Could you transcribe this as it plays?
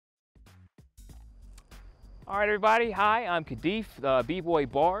All right, everybody. Hi, I'm Kadif, B-Boy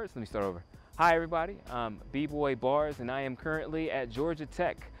Bars. Let me start over. Hi, everybody. I'm B-Boy Bars, and I am currently at Georgia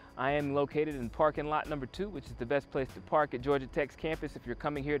Tech. I am located in parking lot number 2, which is the best place to park at Georgia Tech's campus if you're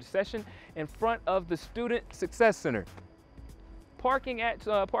coming here to session, in front of the Student Success Center. Parking at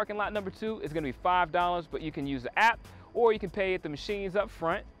parking lot number 2 is going to be $5, but you can use the app or you can pay at the machines up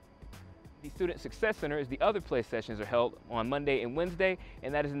front. The Student Success Center is the other place sessions are held on Monday and Wednesday,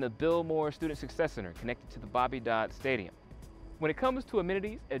 and that is in the Bill Moore Student Success Center, connected to the Bobby Dodd Stadium. When it comes to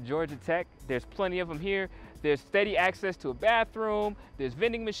amenities at Georgia Tech, there's plenty of them here. There's steady access to a bathroom, there's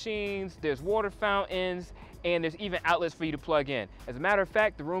vending machines, there's water fountains, and there's even outlets for you to plug in. As a matter of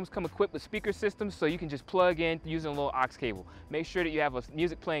fact, the rooms come equipped with speaker systems, so you can just plug in using a little aux cable. Make sure that you have a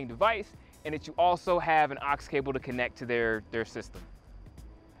music playing device and that you also have an aux cable to connect to their system.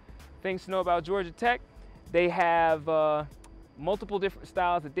 Things to know about Georgia Tech: they have multiple different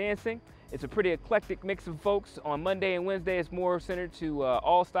styles of dancing. It's a pretty eclectic mix of folks. On Monday and Wednesday, it's more centered to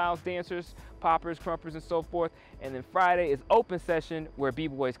all styles dancers, poppers, crumpers, and so forth. And then Friday is open session where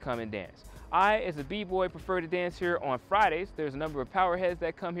b-boys come and dance. I, as a b-boy, prefer to dance here on Fridays. There's a number of powerheads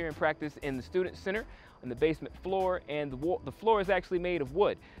that come here and practice in the student center on the basement floor, and the floor is actually made of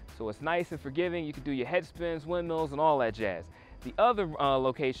wood. So it's nice and forgiving. You can do your head spins, windmills, and all that jazz. The other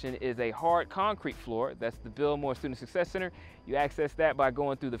location is a hard concrete floor. That's the Bill Moore Student Success Center. You access that by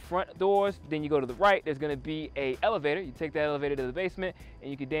going through the front doors. Then you go to the right. There's going to be an elevator. You take that elevator to the basement, and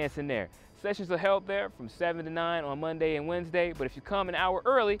you can dance in there. Sessions are held there from 7 to 9 on Monday and Wednesday, but if you come an hour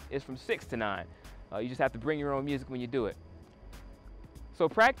early, it's from 6 to 9. You just have to bring your own music when you do it. So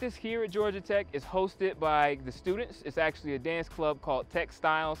practice here at Georgia Tech is hosted by the students. It's actually a dance club called Tech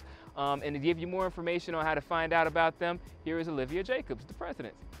Styles. And to give you more information on how to find out about them, here is Olivia Jacobs, the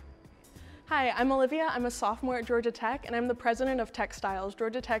president. Hi, I'm Olivia. I'm a sophomore at Georgia Tech, and I'm the president of Tech Styles,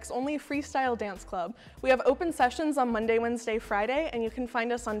 Georgia Tech's only freestyle dance club. We have open sessions on Monday, Wednesday, Friday, and you can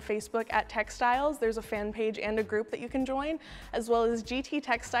find us on Facebook at Tech Styles. There's a fan page and a group that you can join, as well as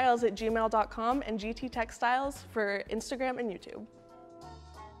gttechstyles@gmail.com and gttechstyles for Instagram and YouTube.